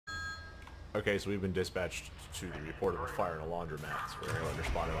Okay, so we've been dispatched to the report of a fire in a laundromat. So we're going to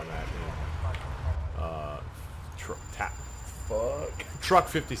respond on that. Truck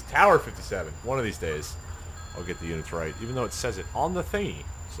 50, Tower 57. One of these days, I'll get the units right, even though it says it on the thingy.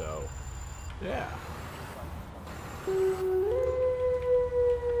 So, yeah.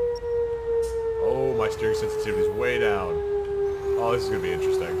 Oh, my steering sensitivity is way down. Oh, this is going to be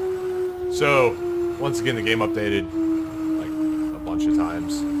interesting. So, once again, the game updated like a bunch of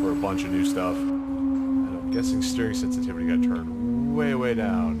times for a bunch of new stuff. And I'm guessing steering sensitivity got turned way, way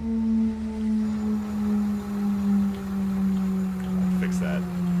down. I'll fix that.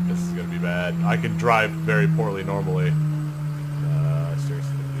 This is going to be bad. I can drive very poorly normally. Steering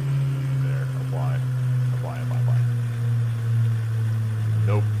sensitivity. There. Apply. Apply, apply, apply.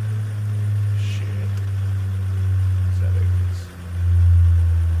 Nope.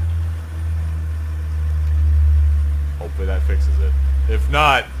 Hopefully that fixes it. If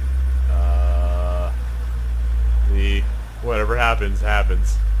not, whatever happens,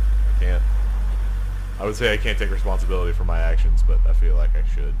 happens. I would say I can't take responsibility for my actions, but I feel like I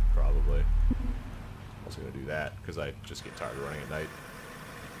should, probably. I'm also going to do that, because I just get tired of running at night.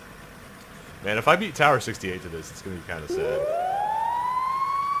 Man, if I beat Tower 68 to this, it's going to be kind of sad.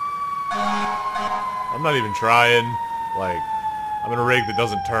 I'm not even trying. Like, I'm in a rig that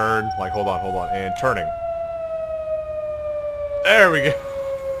doesn't turn. Like, hold on, and turning. There we go.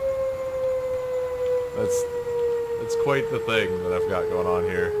 That's quite the thing that I've got going on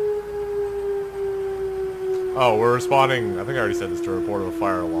here. Oh, we're responding. I think I already said this, to a report of a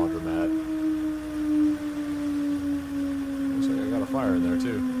fire at a laundromat. Looks like I got a fire in there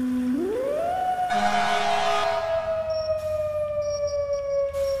too.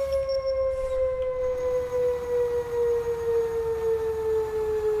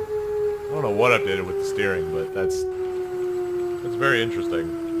 I don't know what updated with the steering, but that's very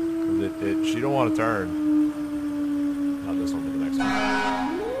interesting. She don't want to turn. Not this one, but the next one.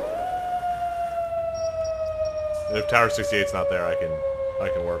 And if Tower 68's not there, I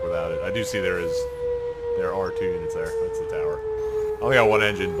can work without it. I do see there are 2 units there. That's the tower. I only got 1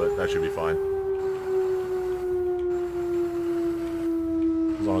 engine, but that should be fine.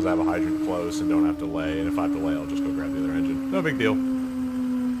 As long as I have a hydrant close and don't have to lay. And if I have to lay, I'll just go grab the other engine. No big deal.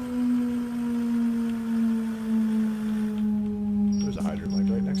 Hydrant like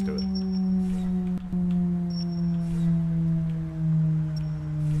right next to it.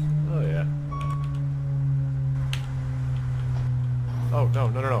 Oh yeah. Oh no.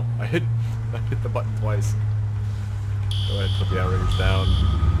 I hit the button twice. Go ahead and put the outriggers down.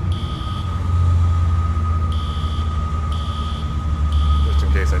 Just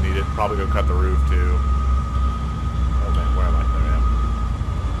in case I need it. Probably go cut the roof too. Oh man, where am I? There I am.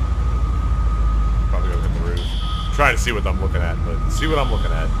 Probably go cut the roof. Trying to see what I'm looking at, but see what I'm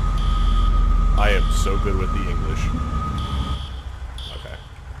looking at. I am so good with the English. Okay.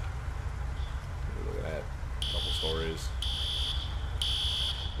 Look at that. Couple stories.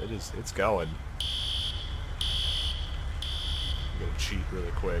 It's going. I'm gonna cheat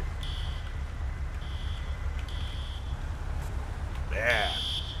really quick. Yeah.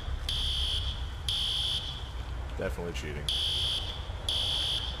 Definitely cheating.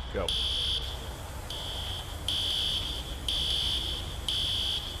 Go.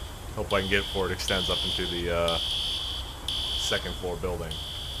 Hope I can get it before it extends up into the 2nd floor building.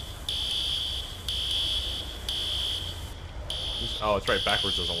 Oh, it's right.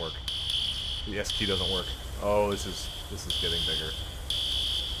 Backwards doesn't work. The S key doesn't work. Oh, this is getting bigger.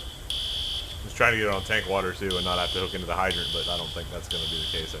 I was trying to get it on tank water too, and not have to hook into the hydrant, but I don't think that's going to be the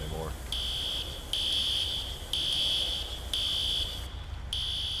case anymore.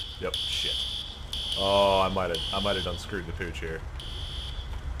 Yep. Shit. Oh, I might have done screwed the pooch here.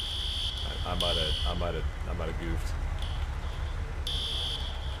 I might have goofed.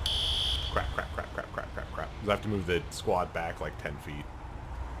 Crap. I have to move the squad back like 10 feet.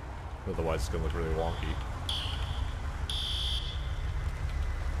 Otherwise it's gonna look really wonky.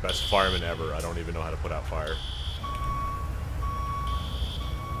 Best fireman ever. I don't even know how to put out fire.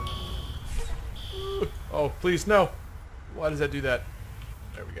 Oh, please, no. Why does that do that?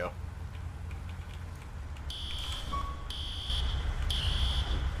 There we go.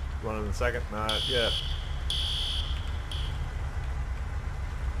 Running in a second? Not yet.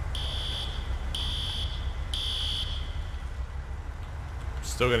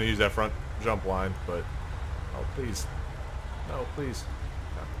 Still gonna use that front jump line, but... Oh, please. No, please.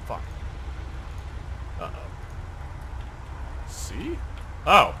 Oh, fuck. Uh-oh. See?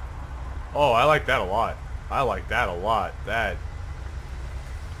 Oh! Oh, I like that a lot. I like that a lot. That...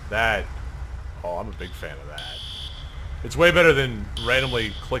 Oh, I'm a big fan of that. It's way better than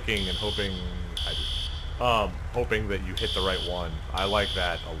randomly clicking and hoping hoping that you hit the right one. I like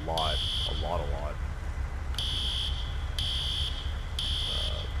that a lot. A lot.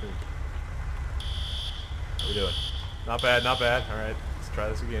 How we doing? Not bad, not bad. Alright, let's try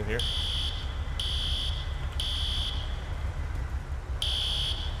this again here.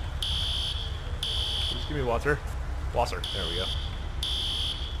 Just give me water. Wasser. There we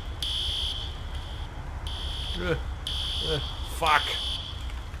go. Fuck.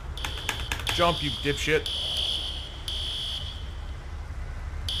 Jump, you dipshit.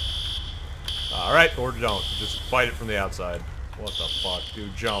 Alright, or don't. Just fight it from the outside. What the fuck,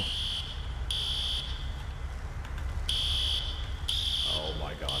 dude? Jump. Oh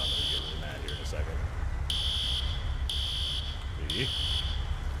my god, I'm gonna get really mad here in a second. B.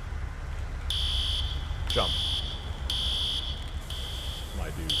 Jump.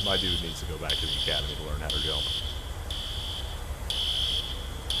 My dude needs to go back to the academy to learn how to jump.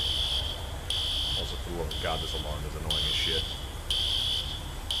 Also, for the love of God, this alarm is annoying as shit.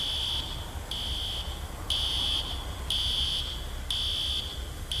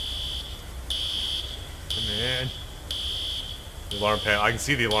 Man. The alarm panel. I can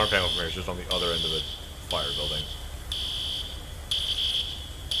see the alarm panel from here. It's just on the other end of the fire building.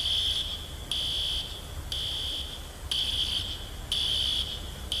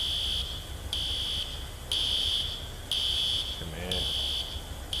 Man.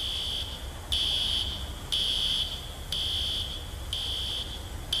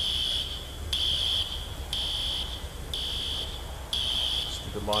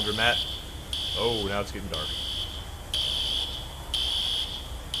 Stupid laundromat. Oh, now it's getting dark.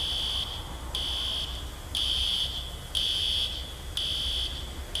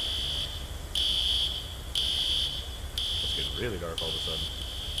 It's getting really dark all of a sudden.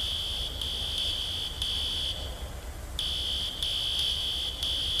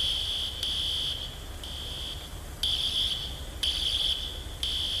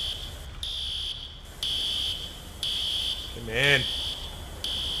 Come in.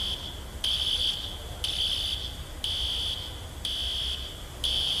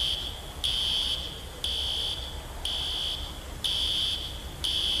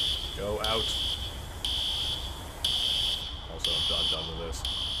 Go out. Also, I'm done with this.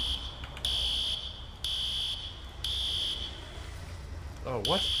 Oh,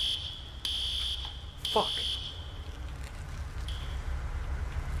 what? Fuck.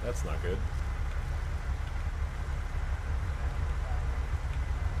 That's not good.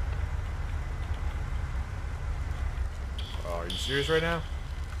 Oh, are you serious right now?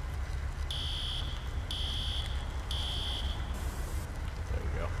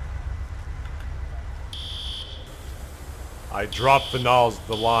 I dropped the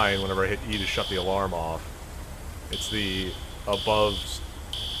line whenever I hit E to shut the alarm off. It's the above,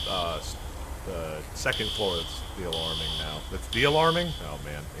 the second floor that's the alarming now. That's the alarming? Oh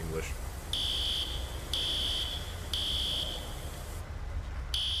man, English.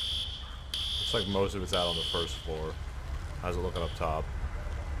 Looks like most of it's out on the first floor. How's it looking up top?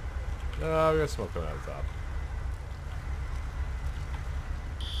 No, we got smoke coming out of the top.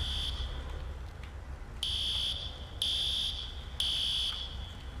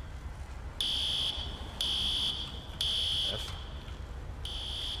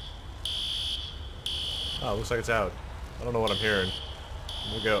 Oh, looks like it's out. I don't know what I'm hearing.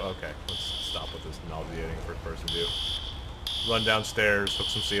 I'm gonna go. Okay, let's stop with this nauseating first-person view. Run downstairs, hook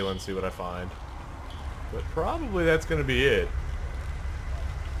some sealant, see what I find. But probably that's gonna be it.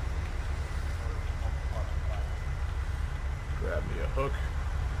 Grab me a hook.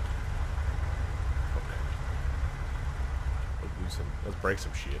 Okay. Let's break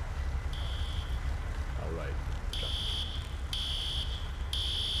some shit. All right.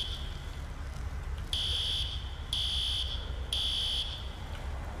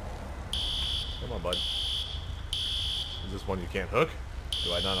 Come on, bud. Is this one you can't hook?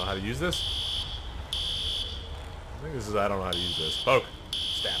 Do I not know how to use this? I think this is I don't know how to use this. Poke.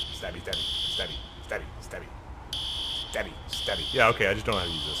 Stab. Stabby, stabby, stabby, stabby, stabby. Stabby, stabby. Yeah, okay, I just don't know how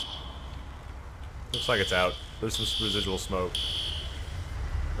to use this. Looks like it's out. There's some residual smoke.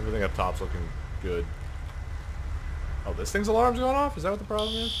 Everything up top's looking good. Oh, this thing's alarm's going off? Is that what the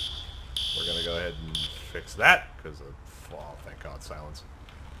problem is? We're gonna go ahead and fix that, because of... Oh, thank God, silence.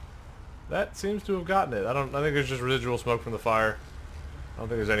 That seems to have gotten it. I think there's just residual smoke from the fire. I don't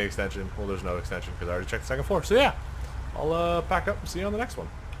think there's any extension. Well, there's no extension because I already checked the second floor. So yeah, I'll pack up and see you on the next one.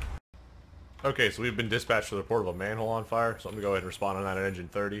 Okay, so we've been dispatched to the report of a manhole on fire. So I'm gonna go ahead and respond on that at engine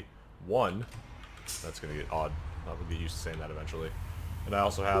 31. That's gonna get odd. I'll get used to saying that eventually. And I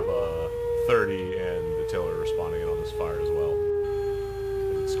also have a 30 and the tiller are responding in on this fire as well.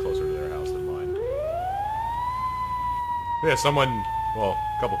 It's closer to their house than mine. Yeah, someone, well,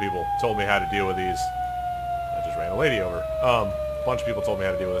 a couple people told me how to deal with these. I just ran a lady over. A bunch of people told me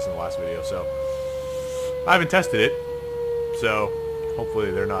how to deal with this in the last video, so I haven't tested it. So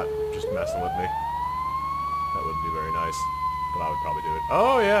hopefully they're not just messing with me. That wouldn't be very nice, but I would probably do it.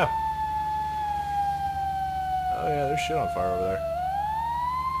 Oh yeah. Oh yeah, there's shit on fire over there.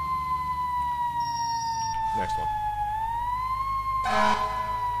 Next one.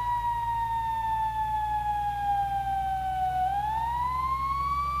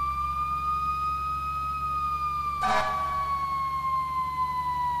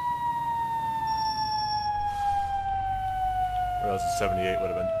 Or else 78 would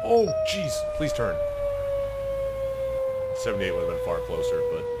have been... Oh, jeez! Please turn. 78 would have been far closer,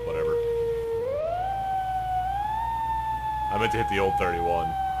 but whatever. I meant to hit the old 31,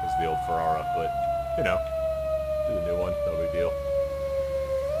 because the old Ferrara, but, you know, do the new one, no big deal.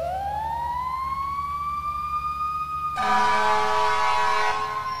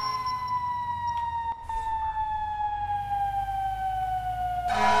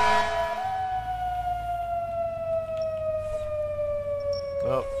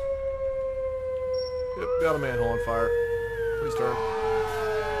 Oh. Yep, got a manhole on fire. Please turn.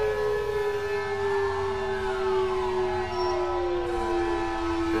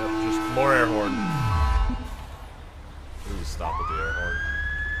 Yep, just more air horn. Please stop with the air horn.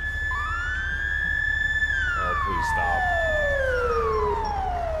 Oh, please stop.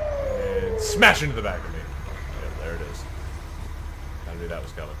 And smash into the back of me. Yep, there it is. I knew that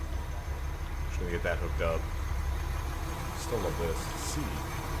was coming. Just gonna get that hooked up. Still love this. Let's see.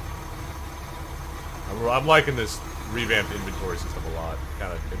 I'm liking this revamped inventory system a lot.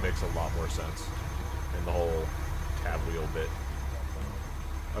 It makes a lot more sense. And the whole tab wheel bit.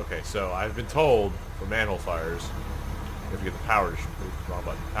 Okay, so I've been told for manhole fires, you have to get the power to wrong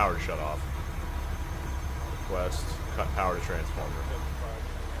button, power to shut off. Request, cut power to transformer.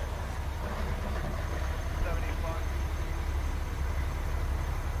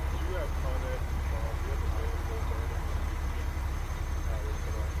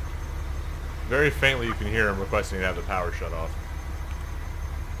 Very faintly you can hear him requesting to have the power shut off.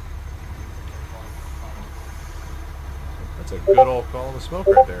 That's a good old call on the smoke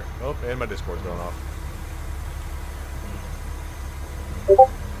right there. Oh, and my Discord's going off.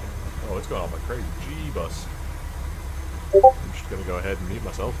 Oh, it's going off like crazy. G-bus. I'm just gonna go ahead and mute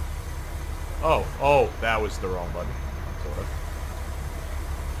myself. Oh, that was the wrong button. Sort of.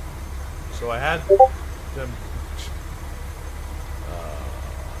 So I had them...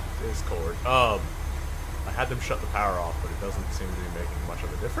 Discord. I had them shut the power off, but it doesn't seem to be making much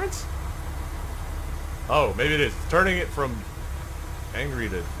of a difference. Oh, maybe it is. It's turning it from angry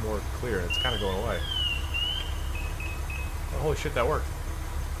to more clear, and it's kind of going away. Oh, holy shit, that worked.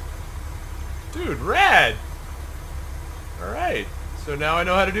 Dude, rad! Alright, so now I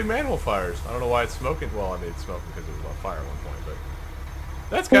know how to do manhole fires. I don't know why it's smoking. Well, I mean, it's smoking because it was on fire at one point, but...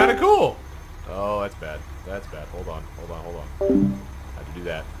 That's kind of cool! Oh, that's bad. That's bad. Hold on. Had to do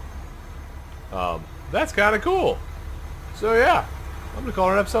that. That's kind of cool. So yeah, I'm gonna call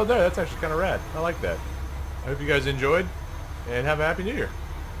it an episode there. That's actually kind of rad. I like that. I hope you guys enjoyed, and have a happy new year.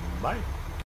 Bye.